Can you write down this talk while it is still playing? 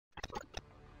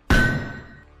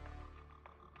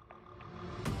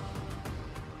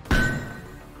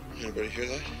Anybody hear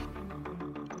that?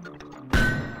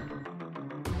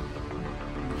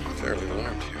 Fairly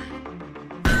alarmed here.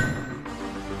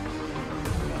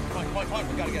 Come on,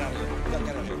 we gotta get out of here. We gotta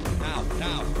get out of here.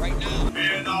 Now, right now.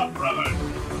 Fear not, brother.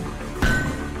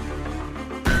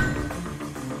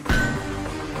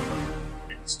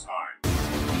 It's time.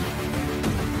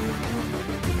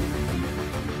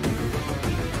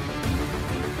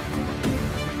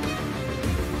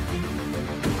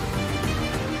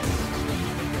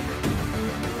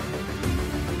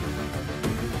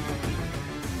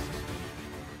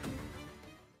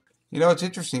 You know, it's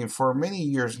interesting. For many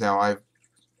years now,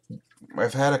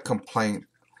 I've had a complaint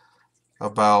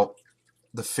about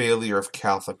the failure of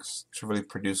Catholics to really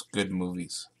produce good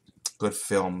movies, good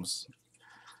films,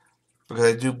 because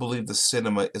I do believe the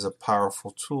cinema is a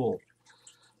powerful tool.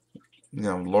 You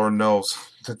know, Lord knows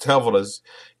the devil has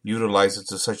utilized it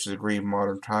to such a degree in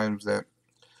modern times that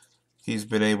he's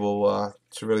been able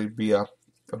to really be a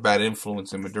bad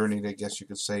influence in modernity, I guess you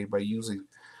could say, by using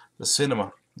the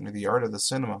cinema, the art of the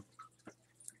cinema.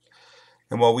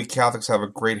 And while we Catholics have a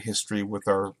great history with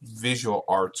our visual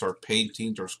arts, our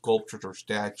paintings, our sculptures, our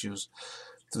statues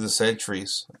through the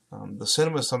centuries, the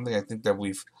cinema is something I think that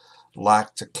we've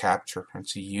lacked to capture and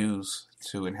to use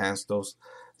to enhance those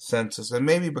senses. And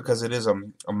maybe because it is a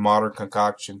modern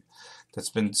concoction that's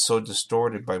been so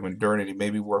distorted by modernity,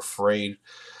 maybe we're afraid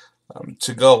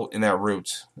to go in that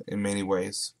route in many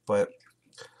ways. But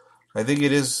I think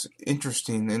it is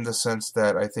interesting in the sense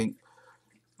that I think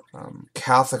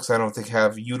Catholics, I don't think,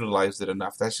 have utilized it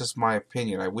enough. That's just my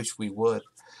opinion. I wish we would.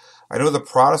 I know the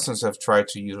Protestants have tried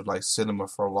to utilize cinema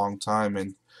for a long time,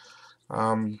 and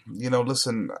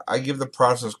listen, I give the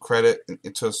Protestants credit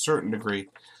to a certain degree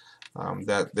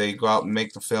that they go out and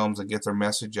make the films and get their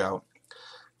message out,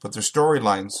 but their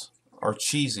storylines are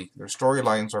cheesy. Their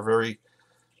storylines are very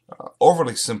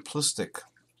overly simplistic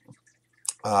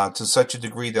to such a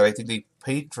degree that I think they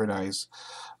patronize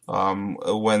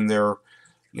when they're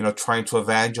trying to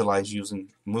evangelize using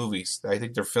movies. I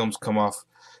think their films come off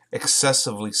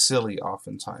excessively silly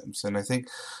oftentimes. And I think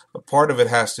a part of it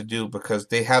has to do because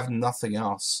they have nothing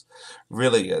else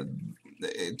really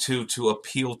to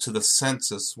appeal to the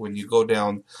senses when you go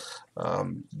down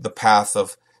the path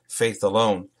of faith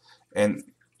alone. And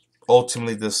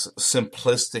ultimately this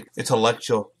simplistic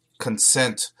intellectual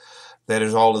consent that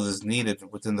is all that is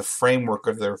needed within the framework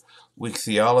of their weak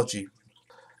theology.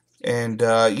 And,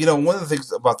 one of the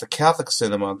things about the Catholic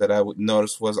cinema that I would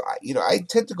notice was, I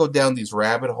tend to go down these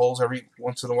rabbit holes every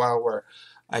once in a while where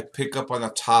I pick up on a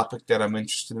topic that I'm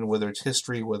interested in, whether it's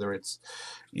history, whether it's,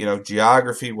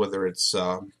 geography, whether it's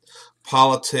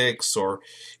politics, or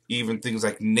even things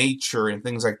like nature and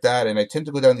things like that. And I tend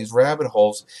to go down these rabbit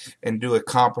holes and do a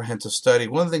comprehensive study.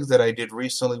 One of the things that I did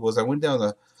recently was I went down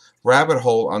the rabbit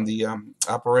hole on the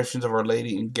apparitions of Our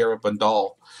Lady in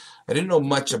Garabandal. I didn't know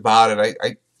much about it.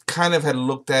 I kind of had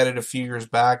looked at it a few years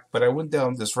back, but I went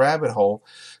down this rabbit hole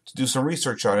to do some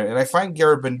research on it, and I find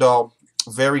Garabandal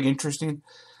very interesting.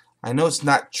 I know it's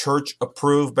not church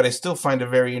approved, but I still find it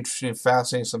very interesting and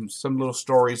fascinating. Some little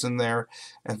stories in there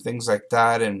and things like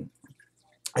that. And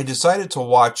I decided to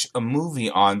watch a movie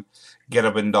on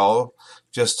Garabandal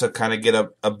just to kind of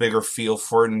get a bigger feel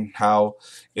for it and how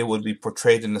it would be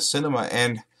portrayed in the cinema.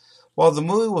 And while the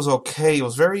movie was okay, it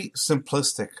was very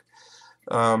simplistic.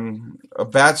 A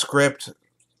bad script,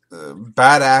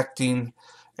 bad acting,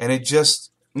 and it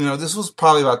just, this was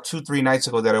probably about 2-3 nights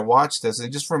ago that I watched this, and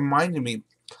it just reminded me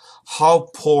how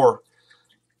poor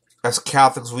as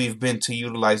Catholics we've been to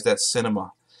utilize that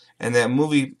cinema. And that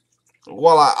movie,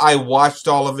 while I watched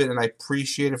all of it and I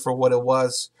appreciate it for what it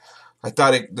was, I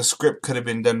thought the script could have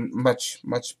been done much,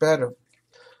 much better.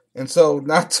 And so,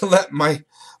 not to let my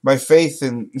faith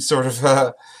in sort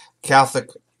of Catholic,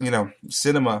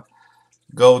 cinema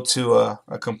go to a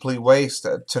complete waste.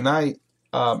 Tonight,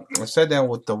 I sat down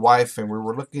with the wife and we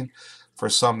were looking for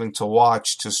something to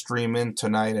watch to stream in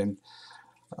tonight, and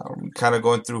kind of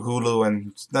going through Hulu,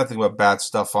 and it's nothing but bad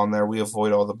stuff on there. We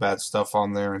avoid all the bad stuff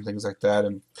on there and things like that.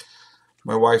 And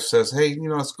my wife says, "Hey,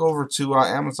 let's go over to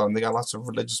Amazon. They got lots of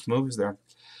religious movies there."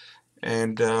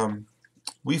 And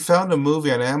we found a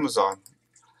movie on Amazon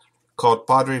called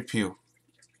Padre Pio.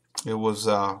 It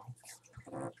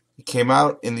came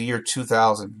out in the year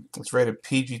 2000. It's rated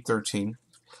PG-13,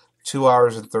 2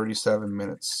 hours and 37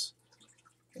 minutes.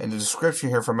 And the description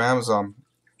here from Amazon,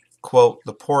 quote,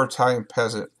 "The poor Italian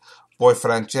peasant boy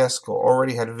Francesco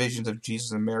already had visions of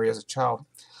Jesus and Mary as a child,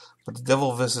 but the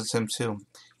devil visits him too.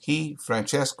 He,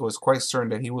 Francesco, is quite certain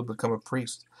that he will become a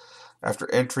priest.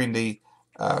 After entering the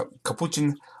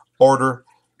Capuchin order,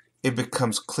 it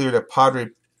becomes clear that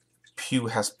Padre Pio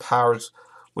has powers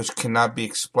which cannot be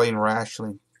explained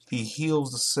rationally. He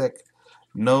heals the sick,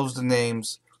 knows the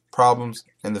names, problems,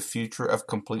 and the future of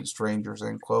complete strangers,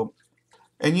 end quote.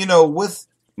 And with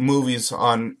movies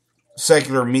on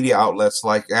secular media outlets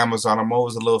like Amazon, I'm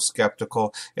always a little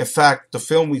skeptical. In fact, the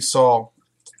film we saw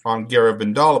on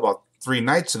Garabandal about 3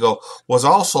 nights ago was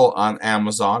also on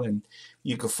Amazon, and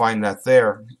you can find that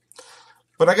there.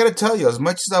 But I got to tell you, as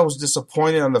much as I was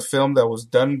disappointed on the film that was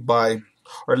done by,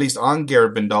 or at least on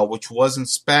Garabandal, which was in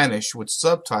Spanish with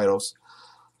subtitles,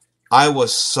 I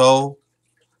was so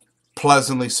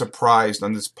pleasantly surprised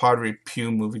on this Padre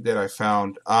Pio movie that I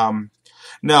found.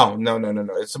 No.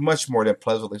 It's much more than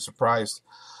pleasantly surprised.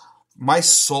 My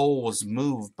soul was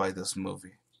moved by this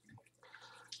movie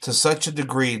to such a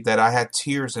degree that I had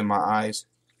tears in my eyes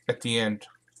at the end.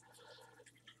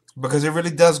 Because it really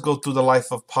does go through the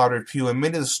life of Padre Pio and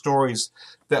many of the stories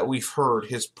that we've heard,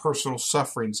 his personal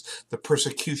sufferings, the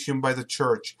persecution by the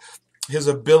church, his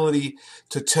ability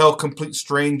to tell complete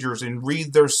strangers and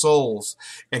read their souls,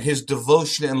 and his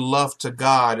devotion and love to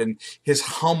God, and his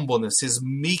humbleness, his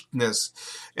meekness,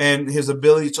 and his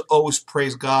ability to always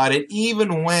praise God. And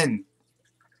even when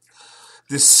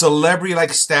this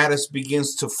celebrity-like status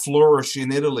begins to flourish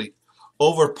in Italy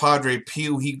over Padre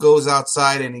Pio, he goes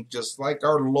outside and he, just like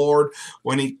our Lord,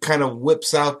 when he kind of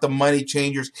whips out the money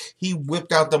changers, he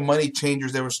whipped out the money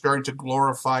changers that were starting to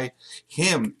glorify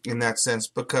him in that sense,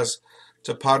 because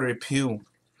to Padre Pio,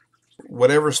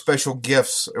 whatever special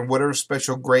gifts and whatever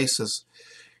special graces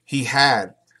he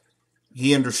had,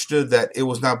 he understood that it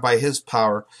was not by his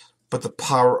power, but the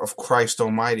power of Christ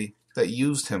Almighty that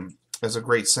used him as a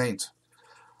great saint.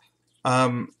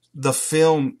 The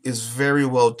film is very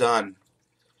well done.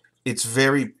 It's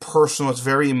very personal. It's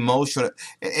very emotional.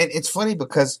 And it's funny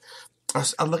because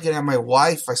I'm looking at my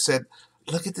wife. I said,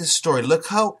 look at this story. Look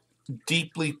how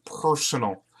deeply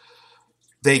personal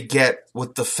they get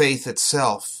with the faith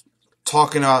itself.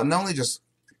 Talking about not only just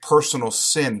personal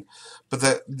sin,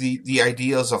 but the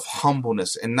ideas of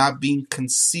humbleness and not being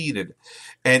conceited,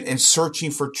 and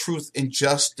searching for truth and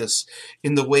justice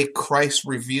in the way Christ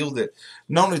revealed it,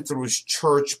 not only through his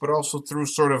church, but also through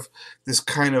sort of this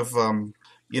kind of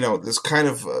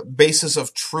basis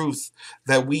of truth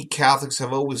that we Catholics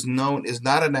have always known is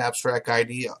not an abstract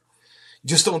idea. You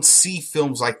just don't see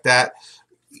films like that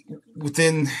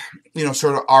within,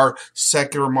 sort of our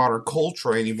secular modern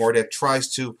culture anymore, that tries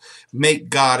to make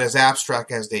God as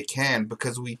abstract as they can,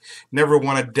 because we never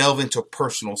want to delve into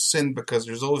personal sin, because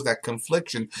there's always that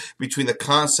confliction between the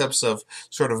concepts of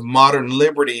sort of modern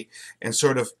liberty and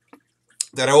sort of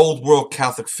that old world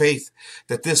Catholic faith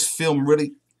that this film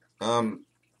really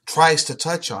tries to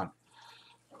touch on.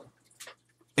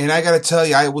 And I got to tell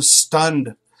you, I was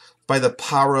stunned by the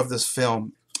power of this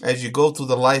film as you go through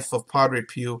the life of Padre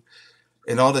Pio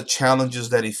and all the challenges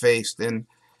that he faced. And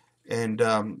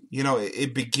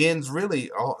it begins really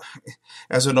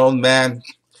as an old man,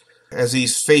 as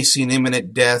he's facing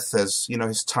imminent death, as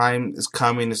his time is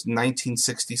coming. It's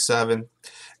 1967,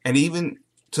 and even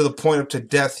to the point of to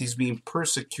death, he's being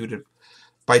persecuted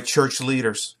by church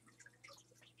leaders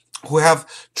who have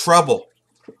trouble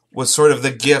with sort of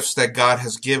the gifts that God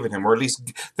has given him, or at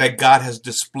least that God has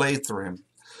displayed through him.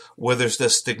 Whether it's the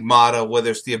stigmata,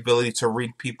 whether it's the ability to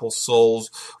read people's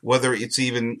souls, whether it's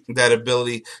even that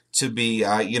ability to be,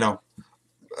 in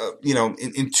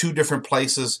two different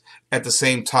places at the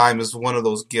same time is one of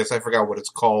those gifts. I forgot what it's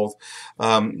called,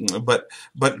 but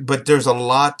there's a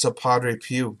lot to Padre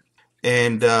Pio,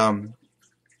 and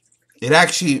it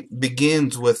actually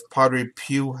begins with Padre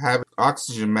Pio having an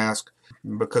oxygen mask,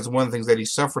 because one of the things that he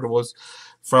suffered was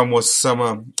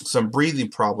some breathing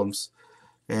problems.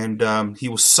 And he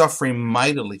was suffering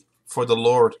mightily for the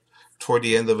Lord toward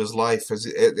the end of his life, as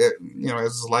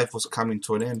his life was coming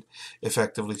to an end,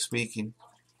 effectively speaking.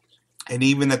 And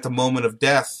even at the moment of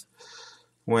death,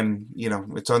 when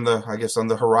it's on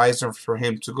the horizon for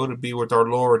him to go to be with our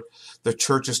Lord, the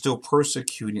church is still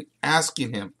persecuting,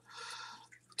 asking him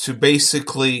to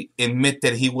basically admit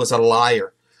that he was a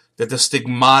liar, that the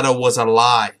stigmata was a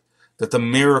lie, that the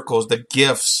miracles, the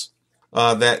gifts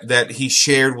that he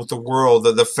shared with the world,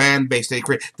 the fan base that he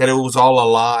created, that it was all a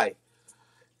lie.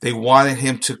 They wanted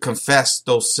him to confess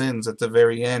those sins at the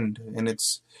very end. And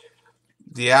it's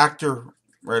the actor,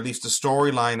 or at least the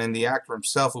storyline, and the actor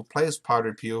himself who plays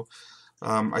Padre Pio.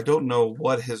 I don't know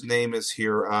what his name is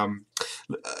here.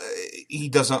 He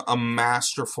does a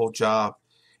masterful job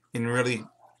in really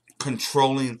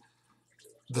controlling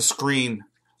the screen,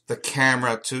 the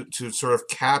camera, to sort of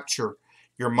capture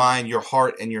your mind, your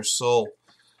heart, and your soul.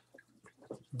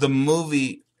 The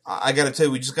movie I got to tell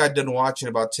you, we just got done watching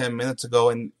about 10 minutes ago,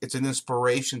 and it's an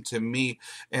inspiration to me,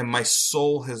 and my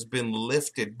soul has been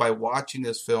lifted by watching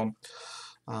this film,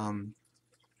 um,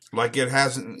 like it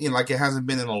hasn't, like it hasn't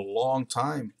been in a long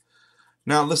time.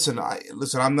 Now, listen,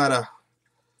 I'm not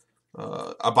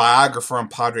a biographer on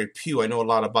Padre Pio. I know a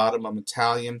lot about him. I'm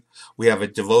Italian. We have a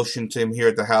devotion to him here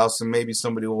at the house, and maybe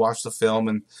somebody will watch the film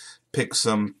and pick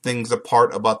some things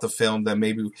apart about the film that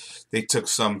maybe they took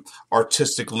some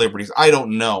artistic liberties. I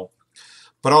don't know.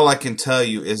 But all I can tell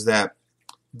you is that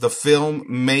the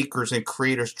filmmakers and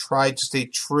creators tried to stay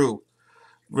true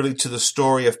really to the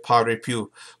story of Padre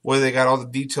Pio. Whether they got all the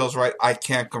details right, I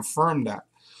can't confirm that.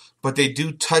 But they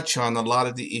do touch on a lot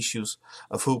of the issues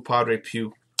of who Padre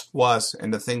Pio was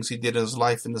and the things he did in his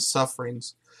life and the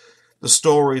sufferings. The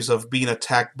stories of being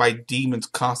attacked by demons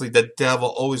constantly, the devil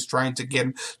always trying to get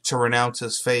him to renounce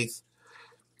his faith.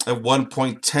 At one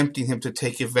point tempting him to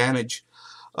take advantage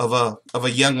of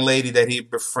a young lady that he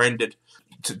befriended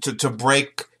to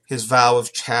break his vow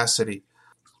of chastity.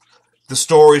 The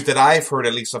stories that I've heard,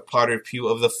 at least of Padre Pio,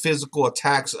 of the physical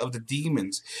attacks of the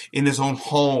demons in his own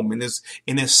home, in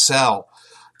his cell.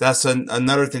 That's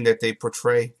another thing that they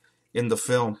portray in the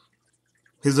film.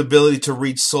 His ability to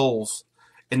read souls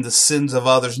and the sins of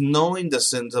others, knowing the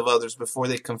sins of others before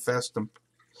they confessed them.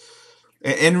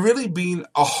 And really being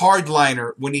a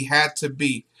hardliner when he had to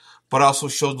be, but also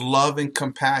showed love and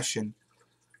compassion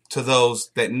to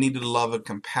those that needed love and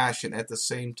compassion at the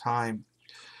same time.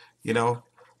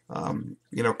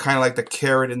 Kind of like the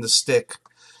carrot and the stick.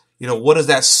 What does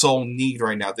that soul need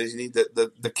right now? Does he need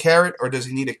the carrot, or does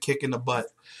he need a kick in the butt?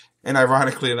 And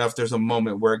ironically enough, there's a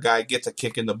moment where a guy gets a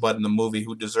kick in the butt in the movie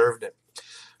who deserved it.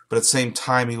 But at the same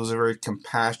time, he was a very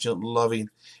compassionate, loving,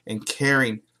 and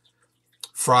caring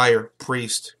friar,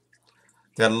 priest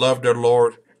that loved our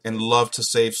Lord and loved to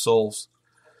save souls.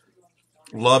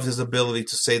 Loved his ability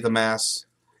to say the Mass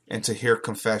and to hear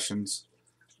confessions.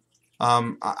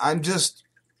 I'm just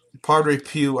Padre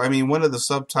Pio. I mean, one of the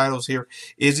subtitles here,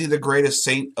 is he the greatest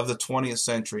saint of the 20th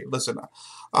century? Listen,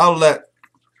 I'll let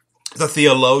the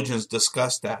theologians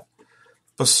discuss that.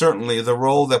 But certainly the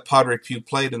role that Padre Pio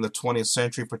played in the 20th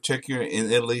century, particularly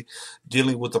in Italy,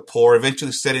 dealing with the poor,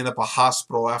 eventually setting up a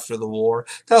hospital after the war,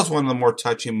 that was one of the more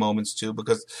touching moments too,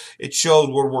 because it showed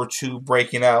World War II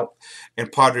breaking out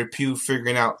and Padre Pio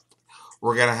figuring out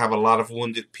we're going to have a lot of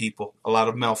wounded people, a lot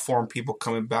of malformed people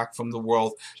coming back from the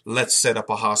world. Let's set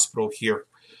up a hospital here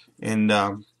in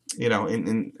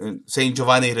St.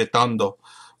 Giovanni Rotondo,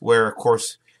 where, of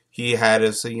course, he had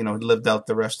lived out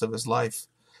the rest of his life.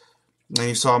 And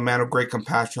he saw a man of great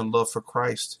compassion and love for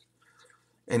Christ.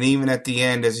 And even at the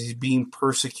end, as he's being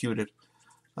persecuted,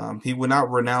 he would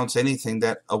not renounce anything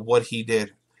of what he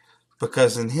did,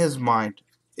 because in his mind,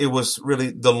 it was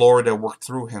really the Lord that worked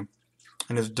through him.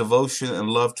 And his devotion and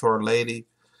love to Our Lady,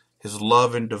 his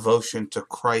love and devotion to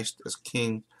Christ as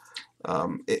King,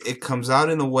 it comes out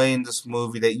in a way in this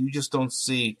movie that you just don't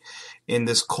see in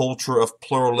this culture of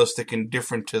pluralistic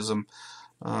indifferentism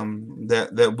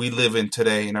that we live in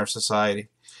today in our society.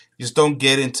 You just don't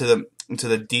get into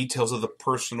the details of the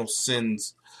personal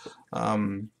sins,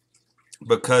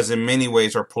 because in many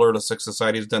ways our pluralistic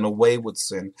society has done away with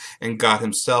sin, and God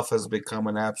himself has become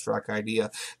an abstract idea.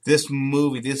 This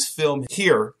movie, this film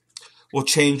here, will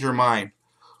change your mind.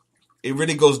 It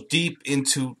really goes deep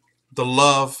into the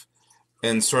love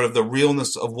and sort of the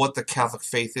realness of what the Catholic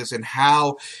faith is and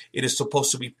how it is supposed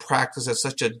to be practiced at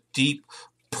such a deep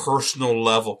personal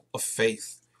level of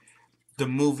faith. The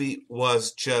movie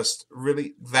was just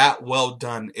really that well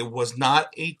done. It was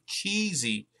not a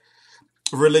cheesy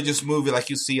religious movie like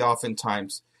you see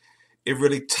oftentimes. It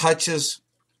really touches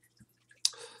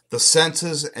the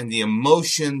senses and the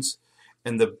emotions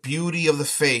and the beauty of the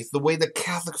faith, the way the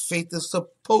Catholic faith is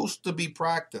supposed to be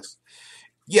practiced.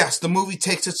 Yes, the movie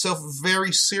takes itself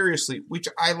very seriously, which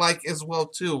I like as well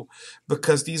too,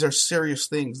 because these are serious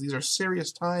things. These are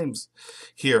serious times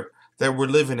here that we're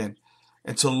living in.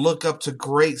 And to look up to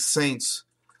great saints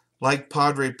like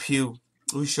Padre Pio,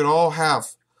 we should all have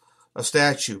a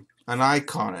statue, an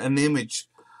icon, an image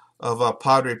of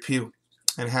Padre Pio,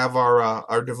 and have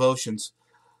our devotions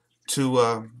to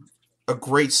a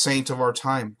great saint of our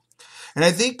time. And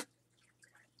I think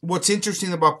what's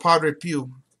interesting about Padre Pio,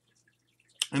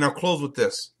 and I'll close with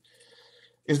this,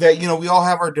 is that, we all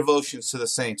have our devotions to the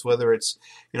saints, whether it's,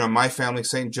 my family,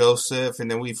 St. Joseph,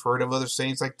 and then we've heard of other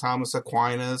saints like Thomas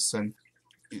Aquinas and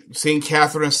St.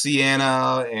 Catherine of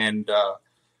Siena, and,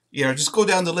 just go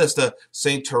down the list of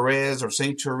St. Therese or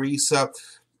St. Teresa.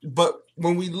 But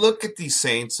when we look at these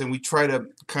saints and we try to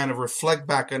kind of reflect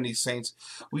back on these saints,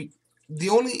 the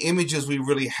only images we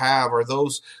really have are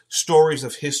those stories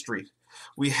of history.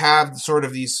 we have sort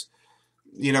of these,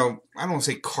 I don't want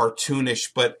to say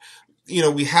cartoonish, but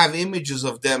we have images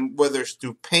of them, whether it's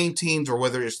through paintings or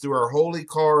whether it's through our holy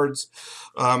cards.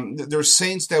 There's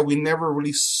saints that we never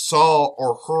really saw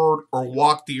or heard or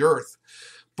walked the earth.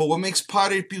 But what makes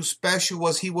Padre Pio special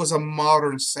was he was a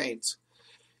modern saint.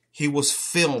 He was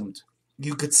filmed.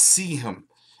 You could see him.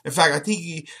 In fact, I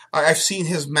think I've seen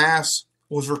his mass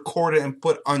was recorded and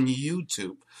put on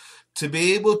YouTube. To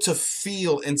be able to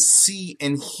feel and see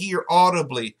and hear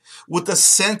audibly with the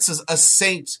senses a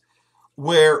saint,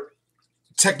 where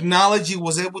technology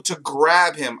was able to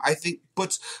grab him, I think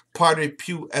puts Padre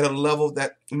Pio at a level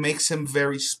that makes him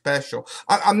very special.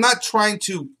 I'm not trying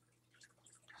to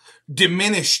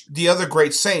diminish the other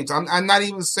great saints. I'm not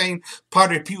even saying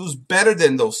Padre Pio is better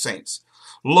than those saints.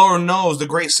 Lord knows the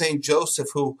great Saint Joseph,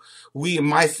 who we in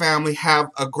my family have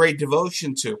a great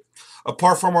devotion to.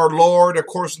 Apart from our Lord, of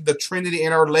course, the Trinity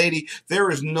and Our Lady, there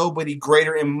is nobody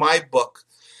greater in my book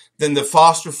than the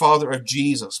foster father of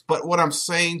Jesus. But what I'm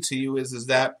saying to you is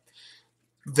that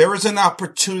there is an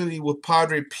opportunity with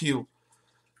Padre Pio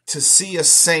to see a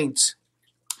saint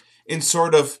in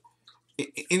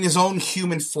his own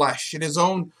human flesh, in his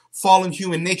own fallen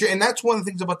human nature. And that's one of the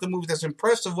things about the movie that's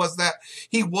impressive, was that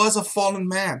he was a fallen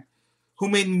man who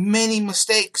made many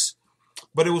mistakes.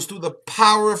 But it was through the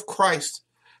power of Christ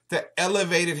that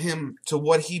elevated him to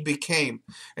what he became.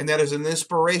 And that is an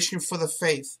inspiration for the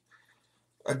faith.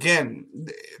 Again,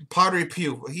 Padre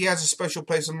Pio, he has a special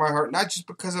place in my heart, not just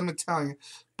because I'm Italian,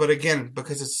 but again,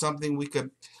 because it's something we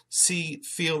could see,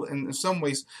 feel, and in some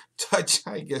ways touch,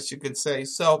 I guess you could say.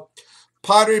 So,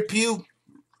 Padre Pio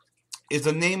is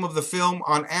the name of the film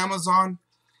on Amazon.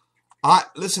 I'm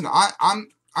going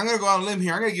to go on a limb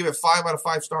here. I'm going to give it 5 out of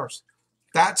 5 stars.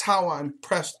 That's how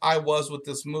impressed I was with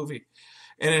this movie.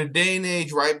 And in a day and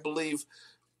age where I believe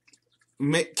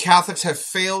Catholics have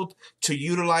failed to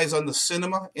utilize on the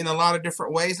cinema in a lot of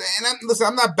different ways. And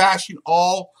I'm not bashing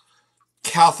all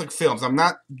Catholic films. I'm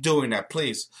not doing that,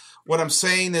 please. What I'm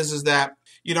saying is that,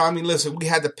 listen, we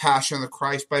had The Passion of the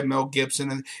Christ by Mel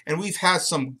Gibson, and we've had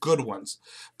some good ones.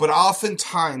 But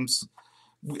oftentimes,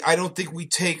 I don't think we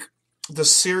take the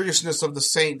seriousness of the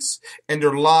saints and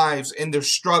their lives and their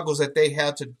struggles that they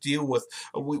had to deal with.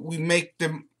 We make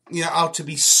them out to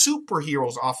be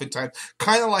superheroes oftentimes,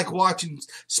 kind of like watching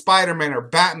Spider-Man or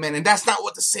Batman, and that's not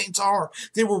what the saints are.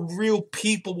 They were real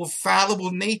people with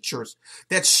fallible natures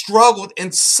that struggled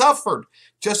and suffered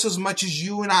just as much as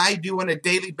you and I do on a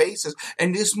daily basis.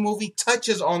 And this movie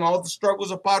touches on all the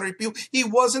struggles of Padre Pio. He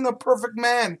wasn't a perfect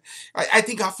man. I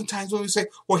think oftentimes when we say,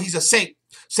 well, he's a saint,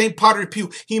 Saint Padre Pio,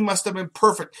 he must have been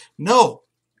perfect. No,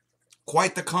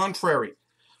 quite the contrary.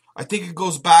 I think it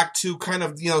goes back to kind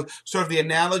of, sort of the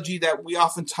analogy that we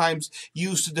oftentimes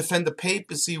use to defend the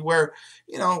papacy, where,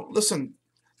 listen,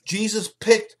 Jesus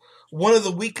picked one of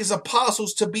the weakest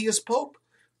apostles to be his pope.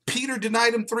 Peter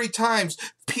denied him 3 times.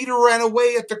 Peter ran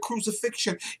away at the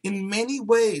crucifixion. In many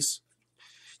ways,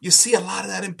 you see a lot of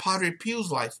that in Padre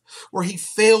Pio's life, where he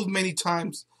failed many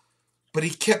times, but he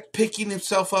kept picking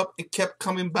himself up and kept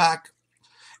coming back.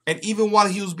 And even while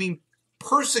he was being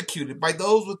persecuted by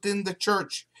those within the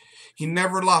church, he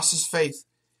never lost his faith.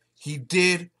 He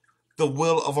did the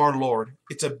will of our Lord.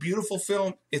 It's a beautiful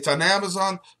film. It's on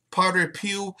Amazon. Padre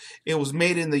Pio. It was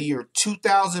made in the year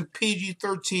 2000,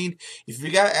 PG-13. If you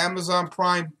got Amazon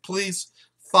Prime, please,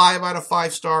 5 out of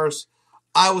 5 stars.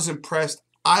 I was impressed.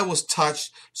 I was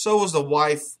touched. So was the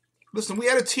wife. Listen, we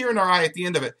had a tear in our eye at the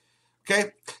end of it.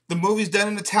 Okay? The movie's done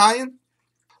in Italian,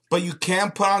 but you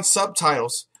can put on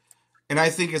subtitles. And I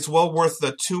think it's well worth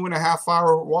the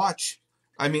 2.5-hour watch.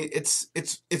 I mean, it's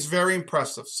very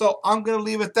impressive. So I'm going to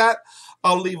leave it at that.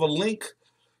 I'll leave a link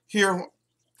here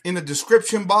in the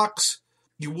description box.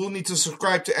 You will need to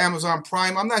subscribe to Amazon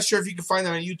Prime. I'm not sure if you can find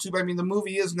that on YouTube. I mean, the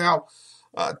movie is now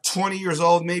 20 years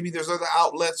old. Maybe there's other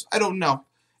outlets. I don't know.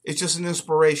 It's just an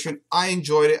inspiration. I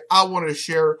enjoyed it. I wanted to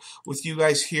share with you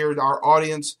guys here, our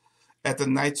audience at the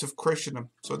Knights of Christendom.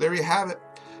 So there you have it.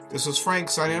 This is Frank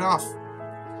signing off.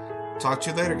 Talk to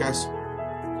you later, guys.